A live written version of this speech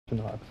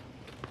Not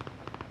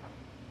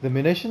The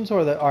munitions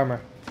or the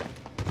armor?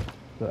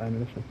 the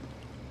ammunition.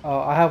 Oh,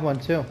 I have one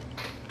too.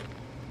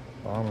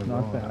 Armor's No,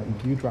 I'm on. saying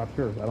you dropped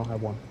yours. I don't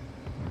have one.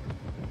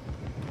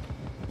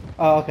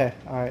 Oh, okay.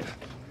 Alright.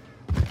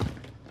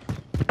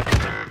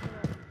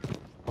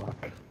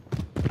 Fuck.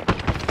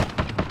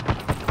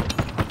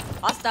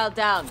 Hostile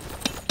down.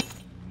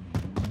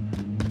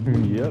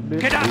 Yep,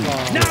 bitch. Get up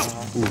now!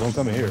 Ooh, don't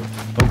come in here.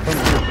 Don't come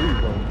in here,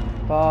 please, don't.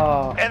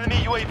 Oh. Enemy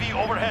UAV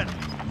overhead.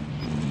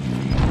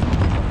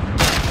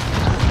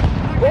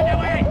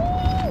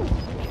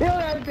 Kill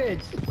that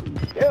bitch!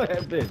 Kill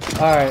that bitch!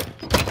 Alright.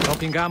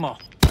 Dropping ammo.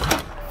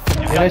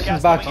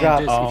 Munitions box Found drop.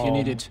 this if you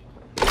need it.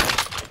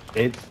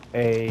 It's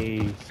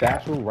a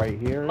satchel right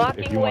here.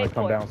 Marking If you want to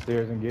come waypoint.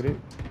 downstairs and get it,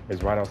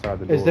 it's right outside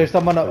the door. Is there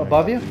someone So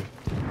above they you?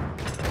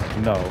 got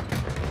No.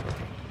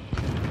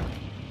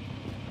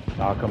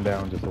 I'll come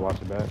down just to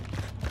watch it back.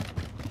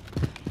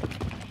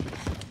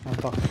 I'm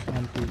fucking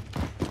empty.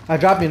 I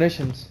dropped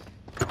munitions.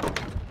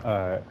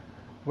 Alright.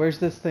 Where's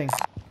this thing?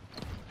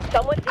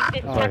 Someone took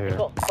this Oh,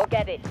 tactical. Go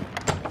get it.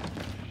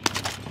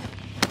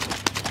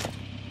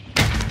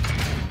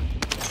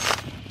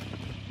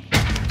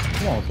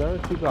 Come on, sir.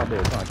 People out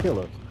there trying to kill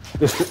us.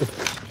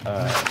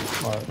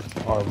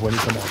 Or when you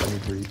come out, let me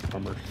breathe.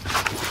 Armor.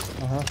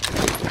 Uh-huh.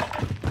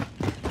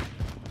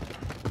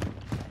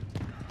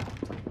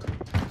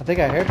 I think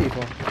I hear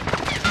people.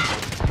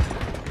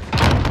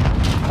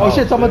 Oh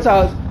shit, someone's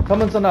out.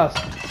 Someone's on us.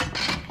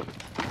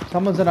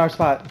 Someone's in our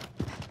spot.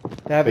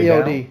 They have They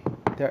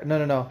EOD. They're,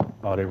 no.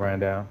 Oh, they ran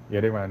down. Yeah,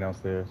 they ran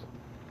downstairs.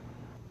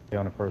 They're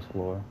on the first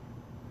floor.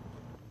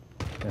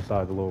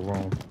 Inside the little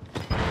room.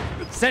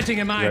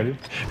 Setting a mine. Ready?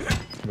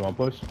 You want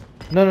to push?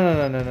 No.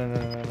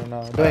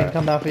 Dwayne,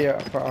 come down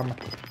for armor.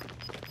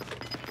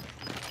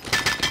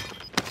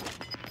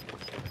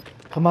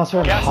 Come on,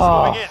 sir. Gas is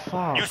Oh, moving in.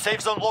 fuck. New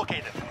safe zone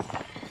located.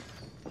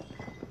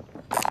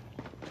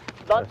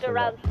 Launch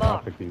around I'll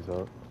mark. pick these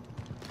up.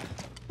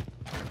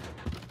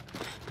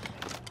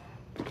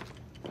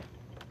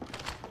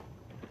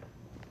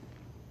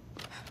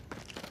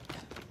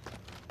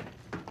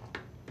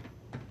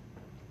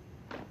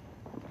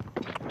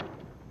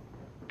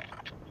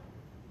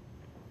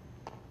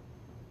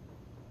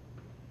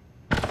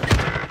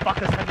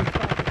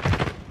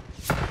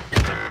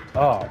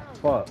 Oh,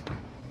 fuck.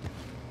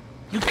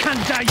 You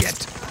can't die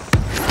yet.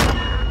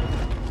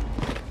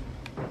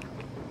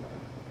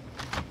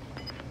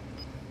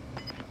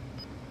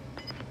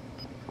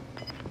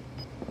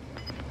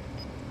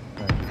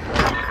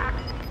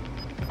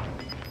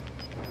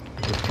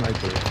 The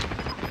sniper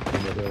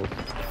in the hills.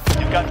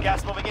 You've got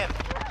gas moving in.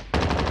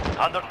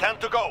 Under 10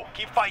 to go.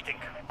 Keep fighting.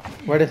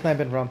 Where they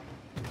sniping from?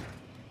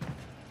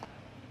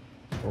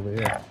 Over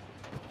here.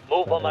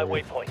 Move on my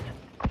waypoint.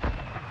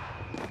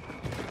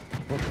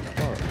 What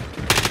the fuck?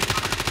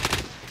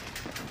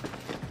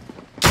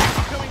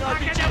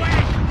 Get away!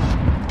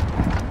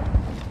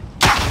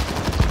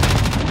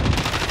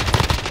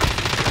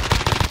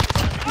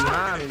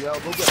 Behind me, yo.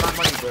 Go get my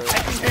money, bro.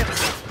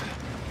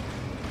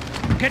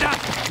 Get up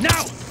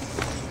now!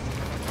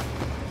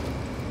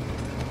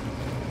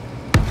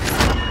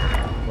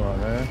 Come on,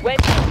 man.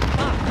 Waypoint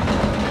mark.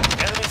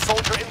 Enemy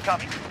soldier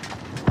incoming.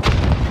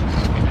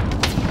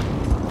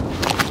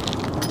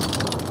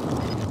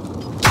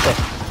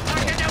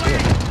 Get away!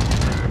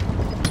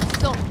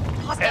 So,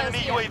 hostiles Enemy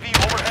here.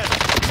 UAV overhead.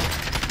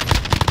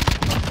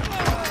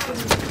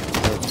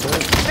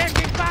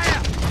 Taking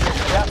fire!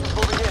 Gas is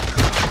moving in.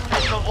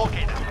 Safe zone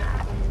located.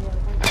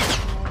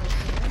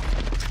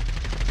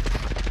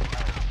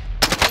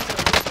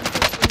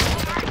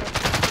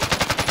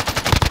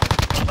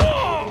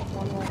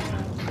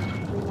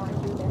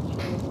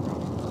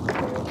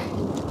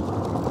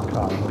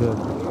 God, I'm good.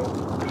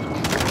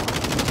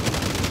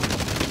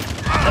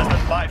 Less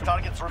than 5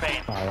 targets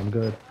remain. Alright, I'm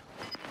good.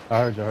 I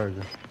heard you.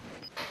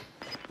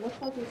 Looks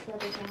like you said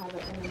they can have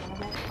it in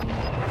another.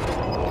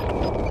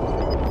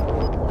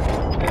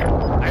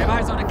 I have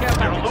eyes on a care You're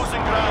package.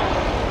 losing ground.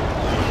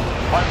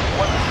 Final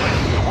weapons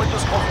ready. The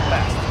window's closing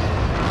fast.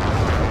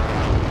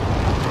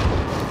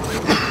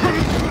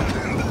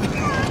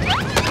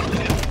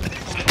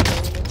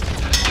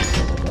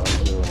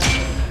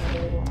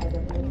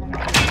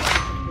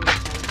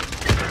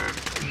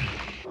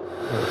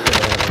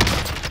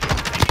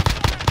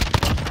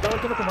 La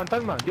vuelta con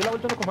fantasma. Yo la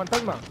vuelta con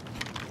fantasma.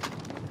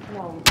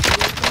 No.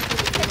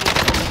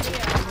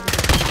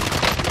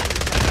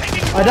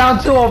 I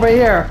down two over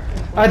here.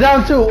 I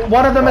down two.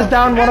 One of them is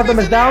down. One of them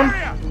is down.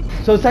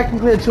 So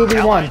technically a 2v1.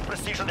 Allied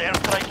precision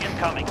airstrike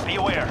incoming. Be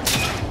aware.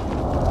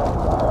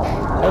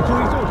 Oh,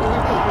 2v2.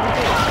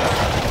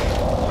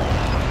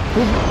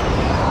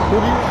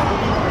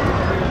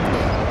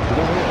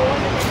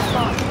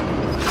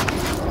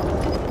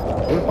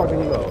 Where the fuck did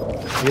he go?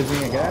 Is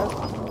he in gas?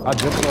 I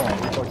just saw him.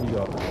 Where the fuck did he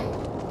go?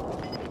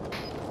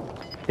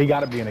 He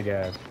gotta be in the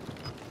gas.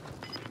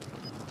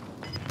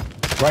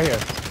 Right here.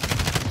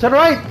 To the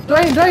right.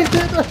 Dwayne.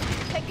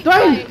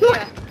 Dwayne.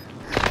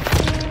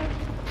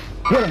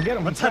 Get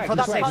him. Let's head for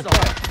that safe zone.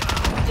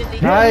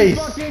 Delete. There we Nice.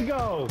 fucking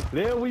go.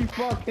 There we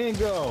fucking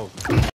go.